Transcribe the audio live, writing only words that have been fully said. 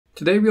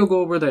Today we'll go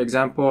over the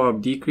example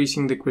of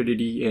decreasing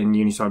liquidity in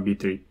Uniswap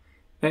V3,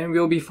 and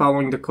we'll be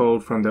following the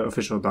code from the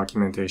official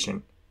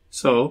documentation.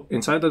 So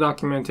inside the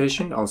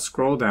documentation, I'll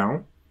scroll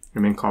down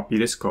and then copy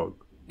this code.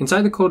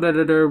 Inside the code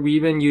editor,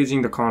 we've been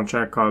using the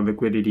contract called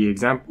liquidity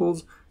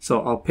examples,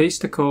 so I'll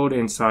paste the code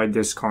inside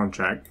this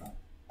contract.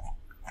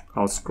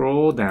 I'll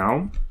scroll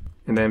down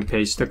and then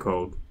paste the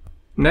code.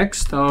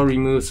 Next, I'll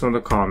remove some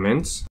of the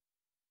comments.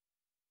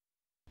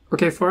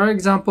 Okay, for our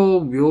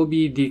example, we'll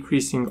be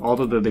decreasing all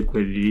of the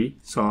liquidity.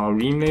 So I'll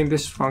rename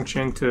this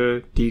function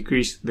to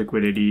decrease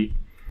liquidity.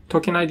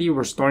 Token ID,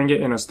 we're storing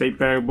it in a state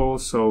variable,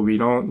 so we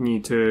don't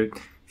need to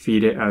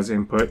feed it as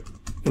input.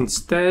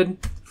 Instead,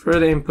 for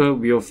the input,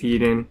 we'll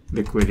feed in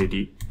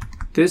liquidity.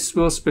 This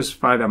will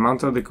specify the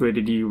amount of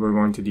liquidity we're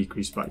going to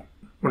decrease by.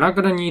 We're not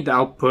going to need the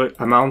output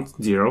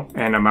amount 0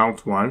 and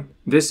amount 1.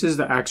 This is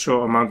the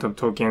actual amount of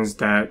tokens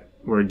that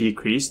were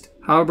decreased.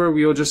 However,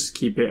 we'll just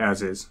keep it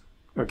as is.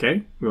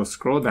 Okay, we'll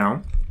scroll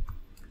down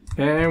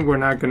and we're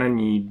not gonna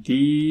need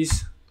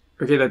these.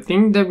 Okay, the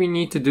thing that we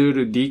need to do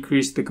to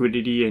decrease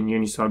liquidity in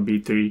Uniswap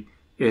V3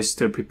 is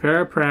to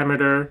prepare a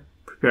parameter,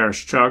 prepare a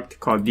struct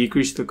called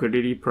decrease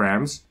liquidity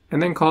params,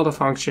 and then call the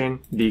function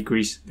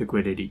decrease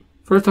liquidity.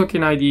 For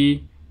token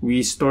ID,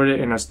 we stored it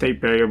in a state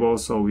variable,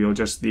 so we'll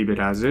just leave it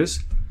as is.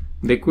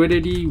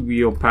 Liquidity,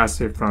 we'll pass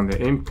it from the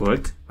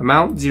input.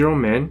 Amount 0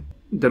 min.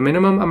 The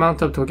minimum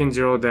amount of token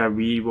 0 that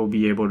we will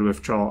be able to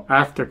withdraw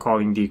after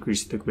calling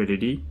decrease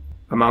liquidity.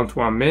 Amount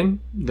 1 min,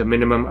 the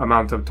minimum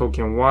amount of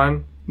token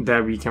 1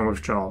 that we can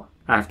withdraw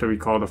after we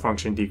call the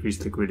function decrease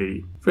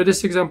liquidity. For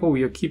this example,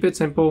 we'll keep it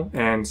simple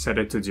and set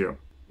it to 0.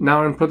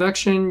 Now in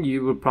production,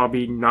 you would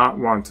probably not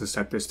want to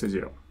set this to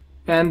 0.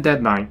 And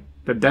deadline.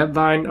 The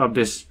deadline of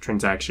this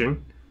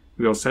transaction,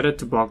 we'll set it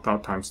to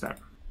block.timestamp.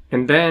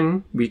 And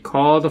then we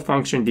call the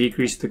function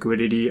decrease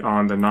liquidity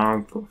on the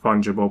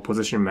non-fungible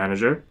position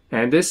manager.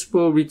 And this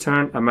will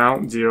return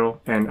amount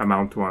 0 and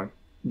amount 1.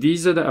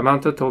 These are the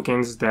amount of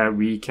tokens that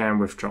we can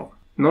withdraw.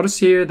 Notice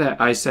here that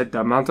I set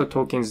the amount of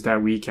tokens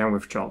that we can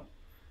withdraw.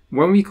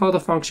 When we call the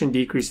function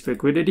decrease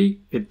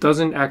liquidity, it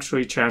doesn't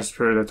actually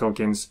transfer the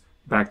tokens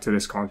back to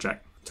this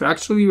contract. To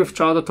actually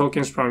withdraw the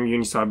tokens from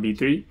Uniswap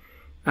V3,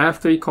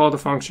 after we call the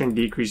function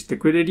decrease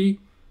liquidity,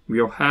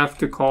 we'll have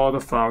to call the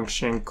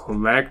function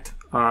collect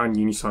on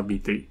Uniswap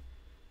V3.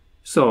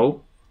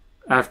 So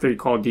after we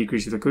call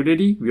decrease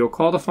liquidity, we'll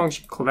call the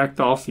function collect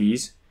all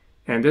fees,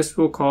 and this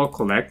will call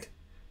collect,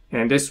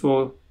 and this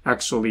will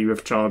actually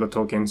withdraw the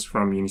tokens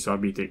from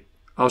Uniswap V3.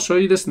 I'll show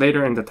you this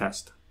later in the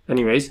test.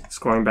 Anyways,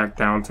 scrolling back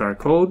down to our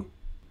code,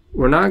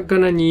 we're not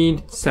gonna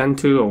need send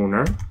to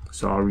owner,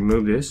 so I'll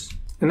remove this.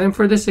 And then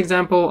for this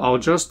example, I'll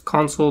just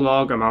console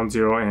log amount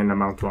 0 and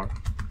amount 1.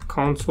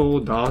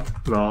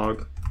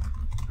 Console.log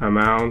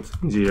amount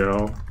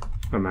 0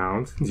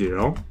 amount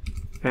 0,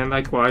 and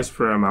likewise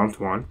for amount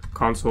 1,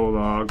 console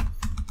log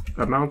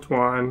amount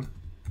 1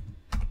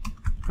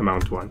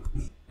 amount 1.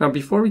 Now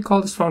before we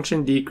call this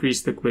function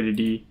decrease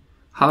liquidity,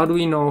 how do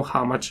we know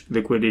how much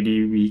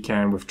liquidity we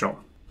can withdraw?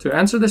 To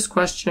answer this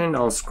question,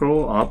 I'll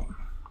scroll up,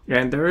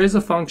 and there is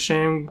a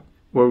function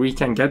where we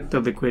can get the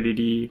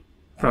liquidity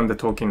from the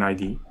token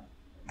ID.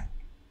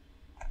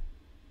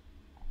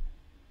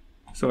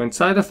 So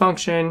inside the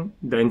function,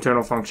 the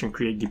internal function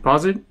create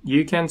deposit,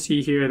 you can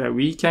see here that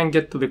we can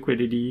get the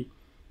liquidity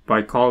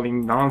by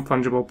calling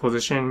non-fungible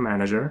position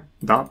manager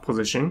dot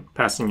position,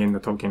 passing in the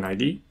token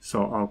ID.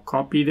 So I'll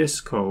copy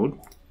this code,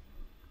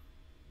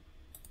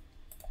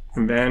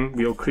 and then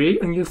we'll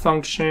create a new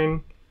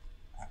function.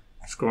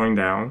 Scrolling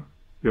down,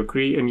 we'll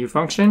create a new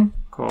function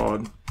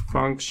called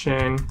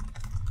function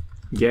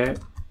get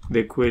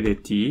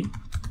liquidity,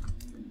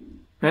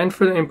 and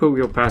for the input,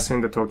 we'll pass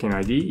in the token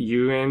ID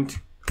uint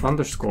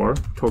underscore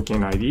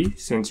token ID,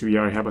 since we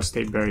already have a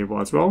state variable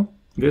as well.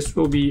 This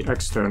will be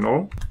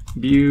external.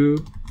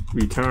 View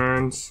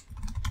returns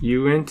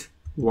uint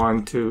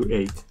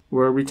 128.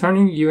 We're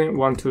returning uint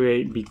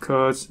 128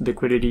 because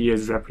liquidity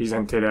is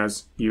represented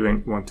as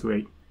uint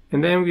 128.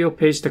 And then we'll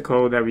paste the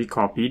code that we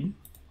copied.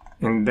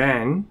 And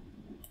then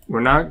we're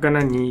not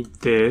gonna need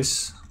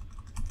this.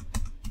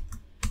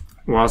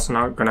 We're also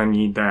not gonna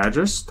need the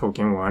address,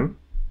 token 1.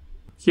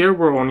 Here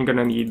we're only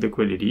gonna need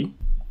liquidity.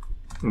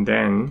 And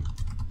then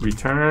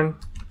return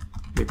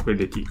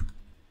liquidity.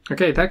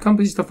 Okay, that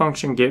completes the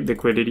function get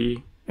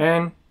liquidity,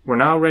 and we're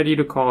now ready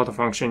to call the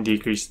function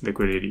decrease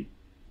liquidity.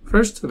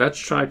 First, let's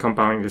try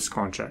compiling this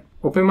contract.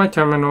 Open my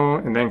terminal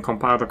and then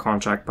compile the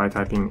contract by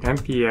typing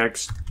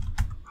npx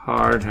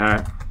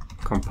hardhat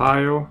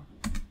compile.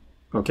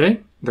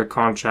 Okay, the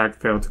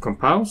contract failed to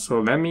compile, so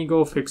let me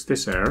go fix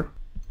this error.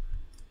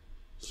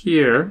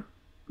 Here,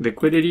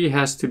 liquidity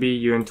has to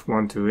be uint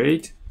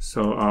 128,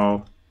 so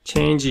I'll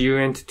change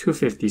uint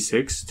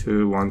 256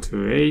 to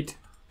 128,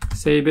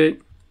 save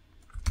it,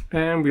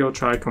 and we'll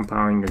try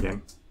compiling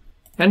again.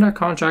 And our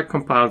contract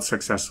compiled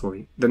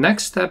successfully. The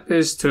next step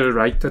is to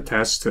write the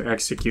test to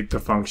execute the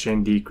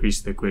function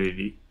decrease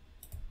liquidity.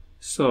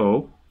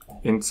 So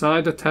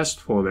inside the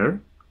test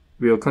folder,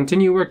 we'll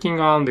continue working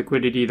on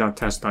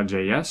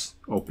liquidity.test.js,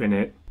 open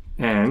it,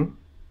 and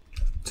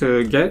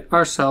to get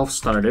ourselves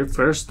started,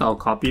 first I'll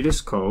copy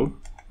this code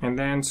and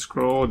then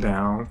scroll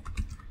down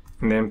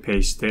and then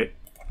paste it.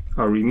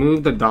 I'll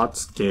remove the dot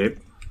skip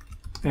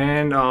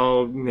and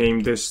I'll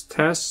name this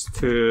test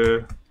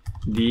to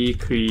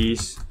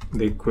decrease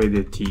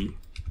liquidity.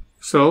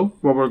 So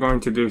what we're going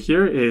to do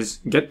here is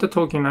get the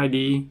token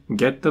ID,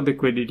 get the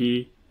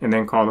liquidity, and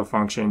then call the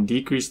function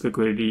decrease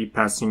liquidity,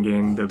 passing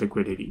in the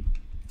liquidity.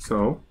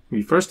 So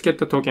we first get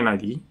the token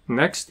ID.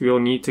 Next, we'll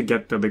need to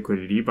get the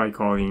liquidity by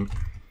calling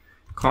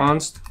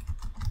const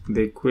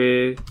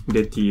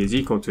liquidity is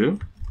equal to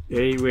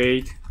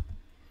await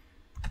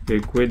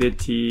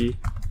liquidity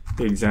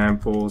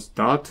examples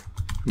dot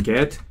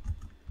get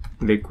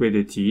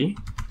liquidity,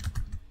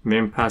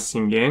 then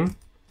passing in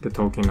the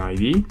token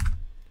ID.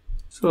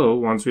 So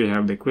once we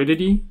have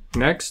liquidity,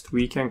 next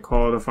we can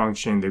call the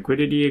function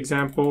liquidity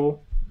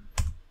example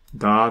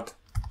dot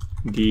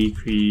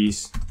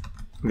decrease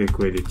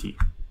liquidity.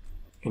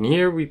 And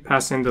here we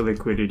pass in the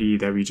liquidity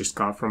that we just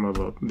got from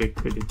above,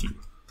 liquidity.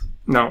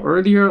 Now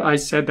earlier I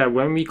said that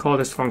when we call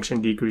this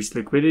function decrease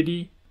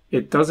liquidity,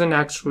 it doesn't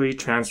actually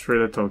transfer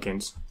the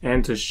tokens.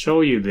 And to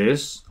show you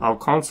this, I'll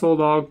console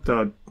log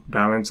the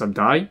balance of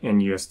DAI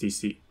and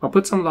USDC. I'll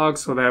put some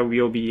logs so that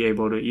we'll be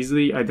able to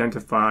easily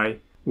identify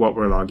what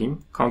we're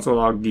logging. Console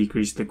log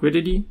decrease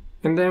liquidity,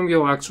 and then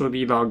we'll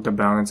actually log the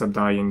balance of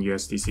DAI and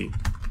USDC.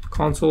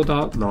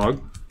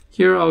 Console.log.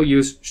 Here I'll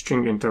use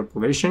string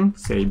interpolation,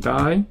 say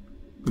DAI,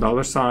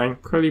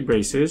 $, curly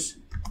braces,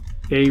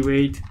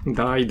 await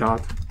DAI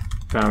dot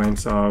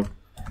balance of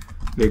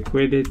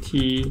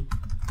liquidity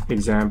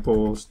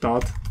examples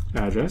dot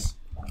address,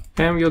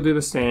 and we'll do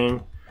the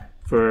same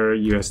for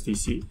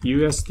USDC.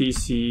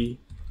 USDC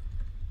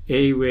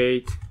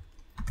await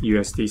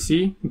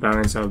USDC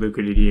balance of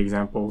liquidity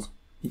examples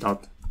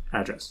dot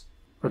address.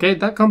 Okay,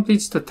 that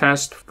completes the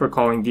test for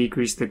calling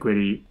decrease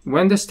liquidity.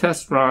 When this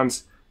test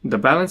runs, the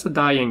balance of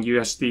DAI and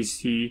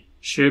USDC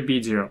should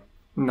be 0.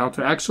 Now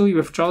to actually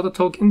withdraw the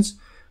tokens,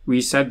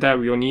 we said that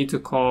we'll need to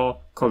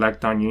call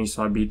collect on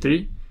Uniswap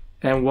V3,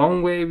 and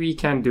one way we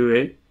can do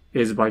it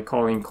is by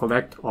calling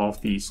collect all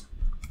fees.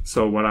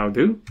 So what I'll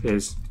do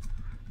is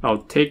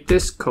I'll take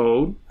this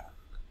code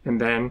and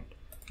then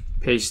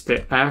paste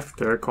it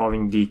after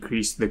calling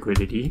decrease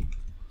liquidity,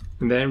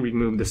 and then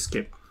remove the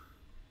skip.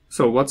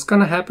 So what's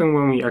going to happen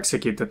when we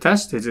execute the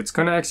test is it's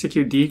going to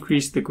execute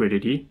decrease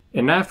liquidity,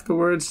 and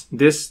afterwards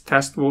this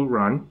test will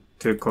run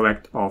to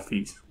collect all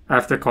fees.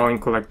 After calling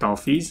collect all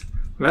fees,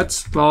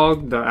 let's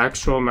log the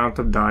actual amount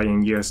of DAI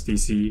and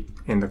USDC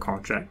in the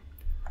contract.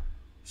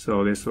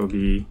 So this will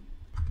be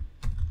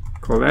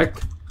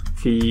collect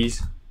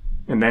fees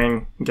and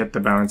then get the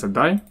balance of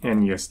DAI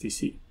and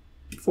USDC.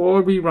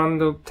 Before we run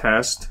the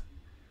test,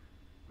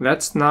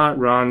 let's not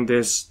run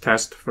this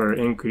test for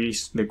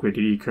increase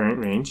liquidity current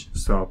range.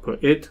 So I'll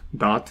put it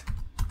dot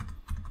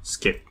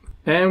skip.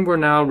 And we're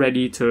now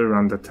ready to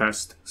run the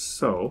test.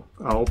 So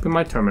I'll open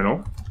my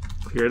terminal,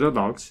 clear the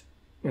logs,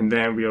 and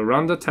then we'll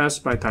run the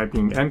test by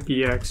typing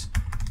npx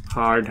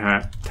hard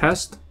hat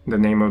test. The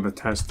name of the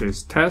test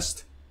is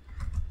test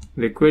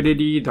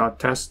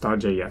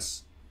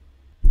liquidity.test.js.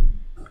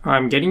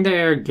 I'm getting the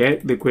error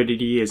get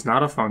liquidity is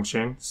not a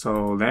function,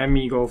 so let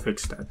me go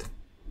fix that.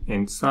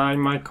 Inside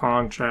my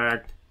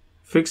contract,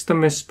 fix the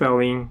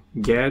misspelling,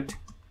 get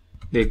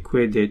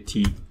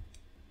liquidity,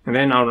 and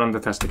then I'll run the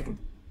test again.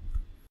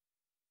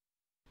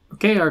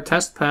 Okay, our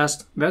test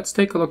passed. Let's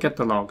take a look at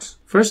the logs.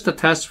 First, the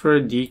test for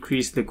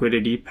decreased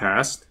liquidity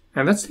passed,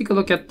 and let's take a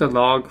look at the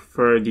log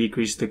for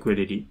decreased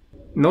liquidity.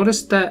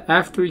 Notice that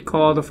after we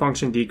call the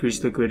function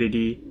decreased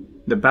liquidity,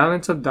 the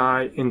balance of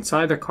DAI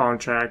inside the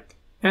contract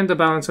and the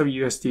balance of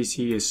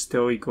USDC is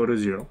still equal to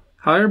 0.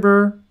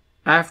 However,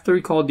 after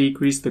we call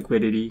decrease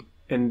liquidity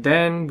and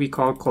then we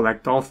call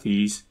collect all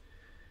fees,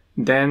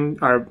 then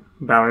our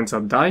balance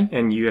of DAI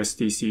and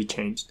USDC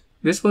changed.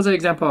 This was an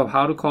example of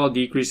how to call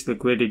decrease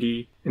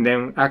liquidity and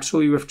then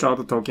actually withdraw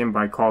the token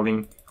by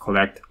calling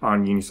collect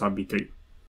on Uniswap V3.